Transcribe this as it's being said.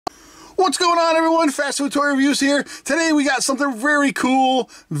What's going on, everyone? Fast Food Toy Reviews here. Today we got something very cool,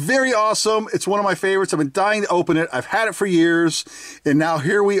 very awesome. It's one of my favorites. I've been dying to open it. I've had it for years, and now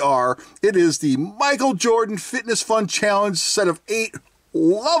here we are. It is the Michael Jordan Fitness Fun Challenge set of 8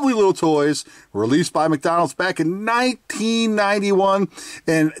 lovely little toys released by McDonald's back in 1991.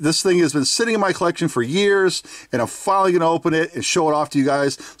 And this thing has been sitting in my collection for years, and I'm finally going to open it and show it off to you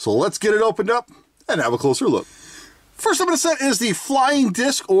guys. So let's get it opened up and have a closer look. First up in the set is the flying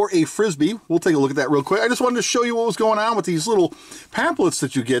disc, or a frisbee. We'll take a look at that real quick. I just wanted to show you what was going on with these little pamphlets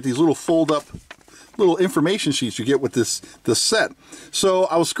that you get, these little fold-up little information sheets you get with this set. So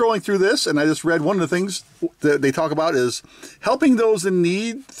I was scrolling through this, and I just read one of the things that they talk about is helping those in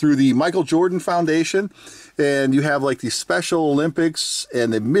need through the Michael Jordan Foundation. And you have like the Special Olympics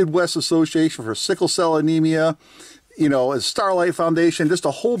and the Midwest Association for Sickle Cell Anemia, you know, a Starlight Foundation, just a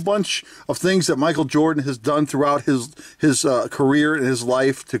whole bunch of things that Michael Jordan has done throughout his career and his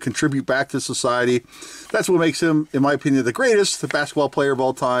life to contribute back to society. That's what makes him, in my opinion, the greatest basketball player of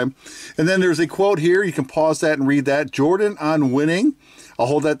all time. And then there's a quote here. You can pause that and read that. Jordan on winning. I'll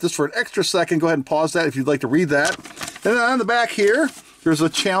hold that just for an extra second. Go ahead and pause that if you'd like to read that. And then on the back here, there's a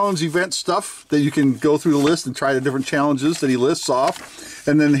challenge event stuff that you can go through the list and try the different challenges that he lists off.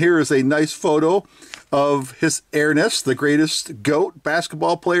 And then here is a nice photo of his airness, the greatest GOAT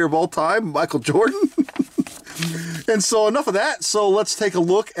basketball player of all time, Michael Jordan. And so enough of that. So let's take a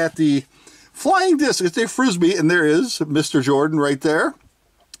look at the flying disc. It's a frisbee, and there is Mr. Jordan right there.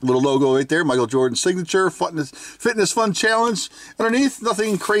 Little logo right there, Michael Jordan signature, Fitness Fun Challenge. Underneath,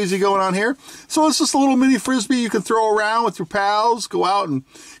 nothing crazy going on here. So it's just a little mini frisbee you can throw around with your pals, go out and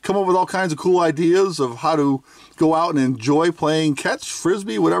come up with all kinds of cool ideas of how to go out and enjoy playing catch,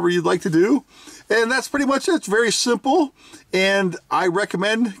 frisbee, whatever you'd like to do. And that's pretty much it. It's very simple, and I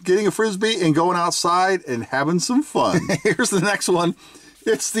recommend getting a frisbee and going outside and having some fun. Here's the next one.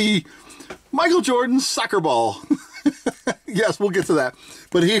 It's the Michael Jordan soccer ball. Yes, we'll get to that.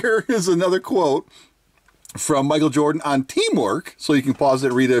 But here is another quote from Michael Jordan on teamwork, so you can pause it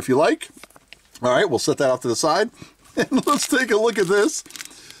and read it if you like. All right, we'll set that off to the side. And let's take a look at this.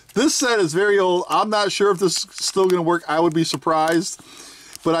 This set is very old. I'm not sure if this is still going to work. I would be surprised.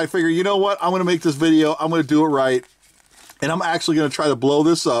 But I figure, you know what? I'm going to make this video. I'm going to do it right. And I'm actually going to try to blow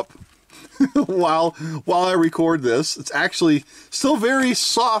this up while I record this. It's actually still very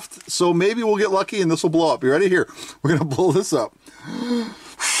soft, so maybe we'll get lucky and this will blow up. You ready? Here, we're going to blow this up.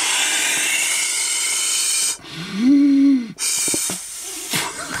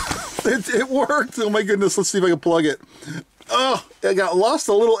 It worked. Oh my goodness. Let's see if I can plug it. Oh, I lost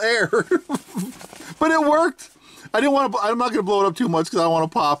a little air. But it worked. I'm not going to blow it up too much because I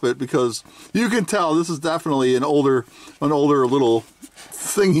want to pop it, because you can tell this is definitely an older little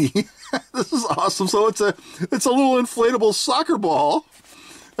thingy. This is awesome. So it's a little inflatable soccer ball.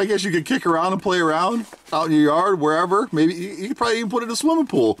 I guess you could kick around and play around out in your yard, wherever. Maybe you could probably even put it in a swimming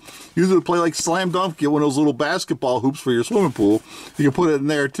pool. Use it to play like slam dunk. Get one of those little basketball hoops for your swimming pool. You can put it in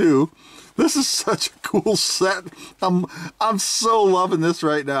there too. This is such a cool set. I'm so loving this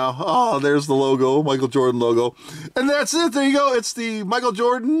right now. Oh, there's the logo, Michael Jordan logo. And that's it. There you go. It's the Michael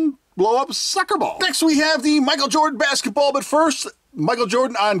Jordan blow-up soccer ball. Next, we have the Michael Jordan basketball. But first, Michael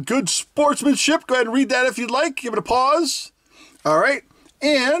Jordan on good sportsmanship. Go ahead and read that if you'd like. Give it a pause. All right.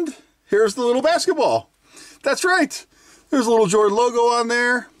 And here's the little basketball. That's right. There's a little Jordan logo on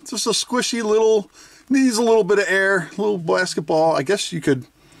there. It's just a squishy little, needs a little bit of air. Little basketball. I guess you could...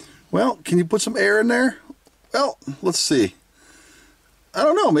 Well, can you put some air in there? Well, let's see. I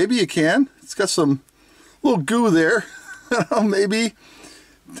don't know. Maybe you can. It's got some little goo there. Maybe.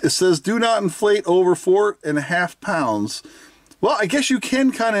 It says, do not inflate over 4.5 pounds. Well, I guess you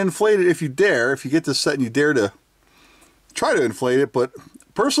can kind of inflate it if you dare. If you get this set and you dare to try to inflate it. But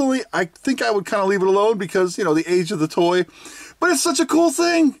personally, I think I would kind of leave it alone because, you know, the age of the toy. But it's such a cool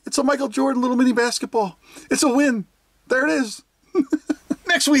thing. It's a Michael Jordan little mini basketball. It's a win. There it is.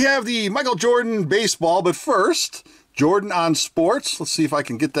 Next, we have the Michael Jordan baseball, but first, Jordan on sports. Let's see if I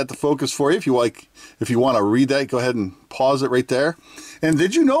can get that to focus for you. If you want to read that, go ahead and pause it right there. And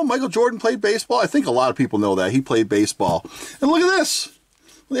did you know Michael Jordan played baseball? I think a lot of people know that. He played baseball. And look at this.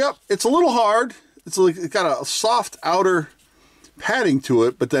 Yep, it's a little hard. It's got a soft outer padding to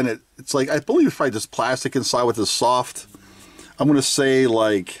it, but then it's like, I believe it's probably just plastic inside with this soft, I'm going to say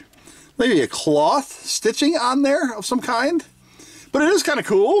like maybe a cloth stitching on there of some kind. But it is kind of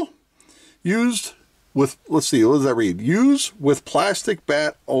cool. Used with, let's see, what does that read? Use with plastic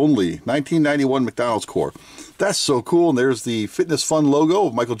bat only. 1991 McDonald's core. That's so cool. And there's the Fitness Fun logo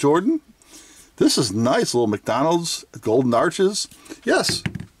of Michael Jordan. This is nice. Little McDonald's golden arches. Yes,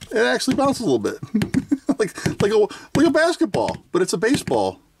 it actually bounces a little bit. like a basketball, but it's a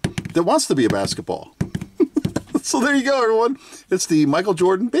baseball. that wants to be a basketball. So there you go, everyone. It's the Michael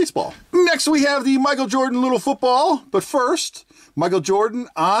Jordan baseball. Next, we have the Michael Jordan little football. But first, Michael Jordan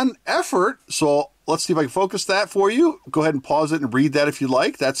on effort. So let's see if I can focus that for you. Go ahead and pause it and read that if you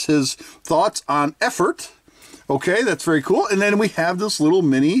like. That's his thoughts on effort. Okay, that's very cool. And then we have this little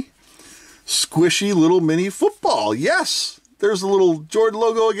mini, squishy little mini football. Yes, there's the little Jordan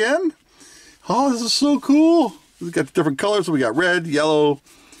logo again. Oh, this is so cool. We've got different colors. We got red, yellow,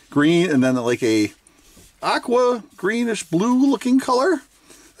 green, and then like a aqua greenish blue looking color.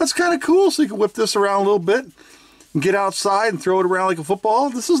 That's kind of cool. So you can whip this around a little bit and get outside and throw it around like a football.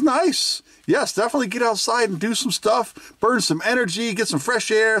 This is nice. Yes, definitely get outside and do some stuff, burn some energy, get some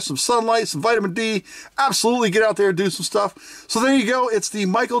fresh air, some sunlight, some vitamin D. Absolutely get out there and do some stuff. So there you go. It's the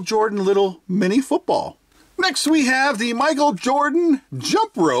Michael Jordan little mini football. Next, we have the Michael Jordan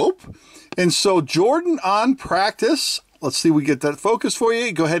jump rope. And so Jordan on practice. Let's see, we get that focus for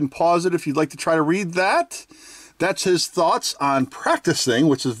you. Go ahead and pause it if you'd like to try to read that. That's his thoughts on practicing,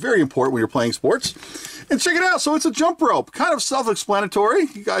 which is very important when you're playing sports. And check it out. So it's a jump rope, kind of self-explanatory.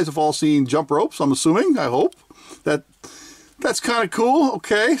 You guys have all seen jump ropes, I'm assuming, I hope. That's kind of cool.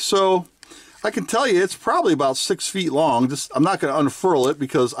 Okay, so I can tell you it's probably about 6 feet long. I'm not going to unfurl it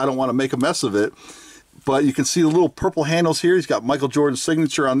because I don't want to make a mess of it. But you can see the little purple handles here. He's got Michael Jordan's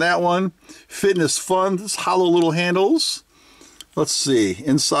signature on that one. Fitness Fun, this hollow little handles. Let's see,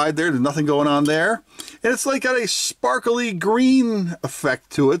 inside there's nothing going on there. And it's like got a sparkly green effect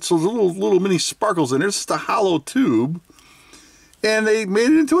to it. So there's little mini sparkles in there. It's just a hollow tube. And they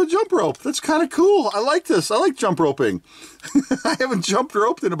made it into a jump rope. That's kind of cool. I like this. I like jump roping. I haven't jumped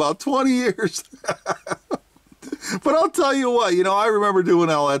roped in about 20 years. But I'll tell you what, I remember doing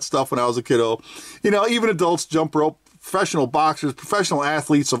all that stuff when I was a kiddo. Even adults jump rope, professional boxers, professional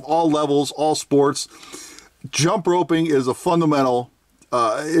athletes of all levels, all sports. Jump roping is a fundamental,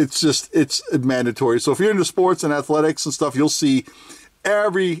 it's mandatory. So if you're into sports and athletics and stuff, you'll see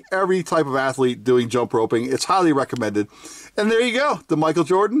every type of athlete doing jump roping. It's highly recommended. And there you go, the Michael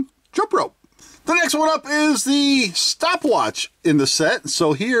Jordan jump rope. The next one up is the stopwatch in the set.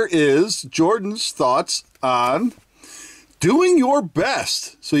 So here is Jordan's thoughts on doing your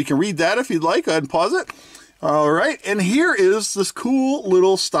best. So you can read that if you'd like. Go ahead and pause it. All right. And here is this cool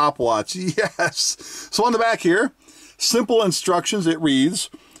little stopwatch. Yes. So on the back here, simple instructions. It reads,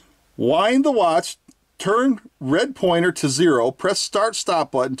 wind the watch, turn red pointer to 0, press start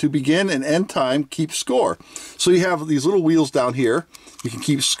stop button to begin and end time, keep score. So you have these little wheels down here. You can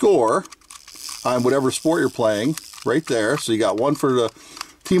keep score on whatever sport you're playing right there. So you got one for the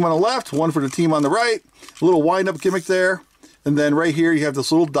team on the left, one for the team on the right, a little wind-up gimmick there. And then right here you have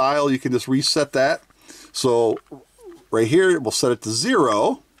this little dial. You can just reset that. So right here we'll set it to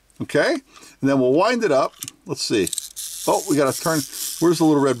 0, okay? And then we'll wind it up. Let's see. Oh, we got to turn, where's the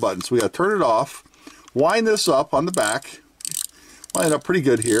little red button? So we got to turn it off, wind this up on the back, wind it up pretty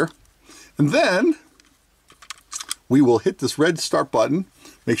good here. And then we will hit this red start button.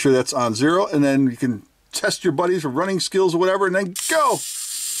 Make sure that's on 0, and then you can test your buddies for running skills or whatever, and then go.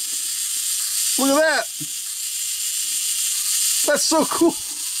 Look at that. That's so cool.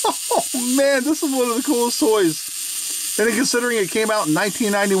 Oh, man, this is one of the coolest toys. And considering it came out in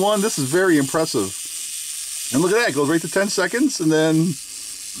 1991, this is very impressive. And look at that. It goes right to 10 seconds, and then,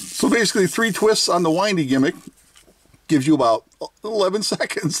 so basically 3 twists on the windy gimmick gives you about 11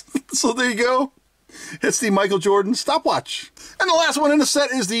 seconds. So there you go. It's the Michael Jordan stopwatch. And the last one in the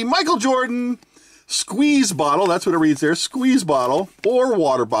set is the Michael Jordan squeeze bottle. That's what it reads there, squeeze bottle, or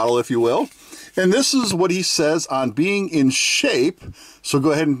water bottle, if you will. And this is what he says on being in shape. So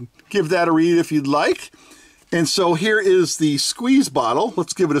go ahead and give that a read if you'd like. And so here is the squeeze bottle.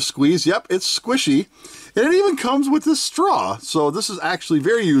 Let's give it a squeeze. Yep, it's squishy. And it even comes with this straw. So this is actually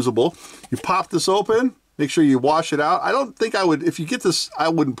very usable. You pop this open. Make sure you wash it out. I don't think I would, if you get this, I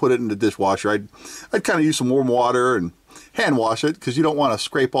wouldn't put it in the dishwasher. I'd kind of use some warm water and hand wash it because you don't want to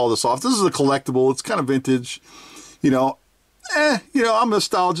scrape all this off. This is a collectible. It's kind of vintage. I'm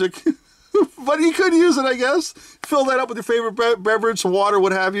nostalgic. But you could use it, I guess. Fill that up with your favorite beverage, some water,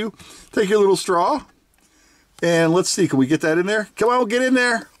 what have you. Take your little straw. And let's see, can we get that in there? Come on, we'll get in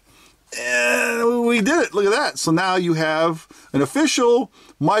there. And we did it. Look at that. So now you have an official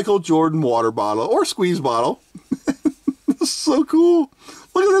Michael Jordan water bottle or squeeze bottle. This is so cool.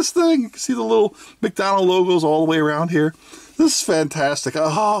 Look at this thing. You can see the little McDonald's logos all the way around here. This is fantastic.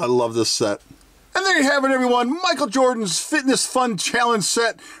 Oh, I love this set. And there you have it, everyone. Michael Jordan's Fitness Fun Challenge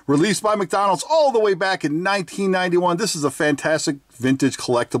set, released by McDonald's all the way back in 1991. This is a fantastic vintage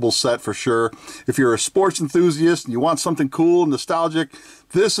collectible set for sure. If you're a sports enthusiast and you want something cool and nostalgic,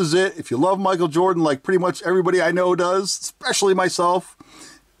 this is it. If you love Michael Jordan like pretty much everybody I know does, especially myself,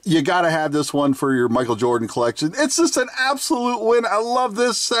 You got to have this one for your Michael Jordan collection. It's just an absolute win. I love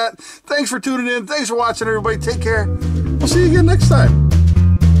this set. Thanks for tuning in. Thanks for watching, everybody. Take care. We'll see you again next time.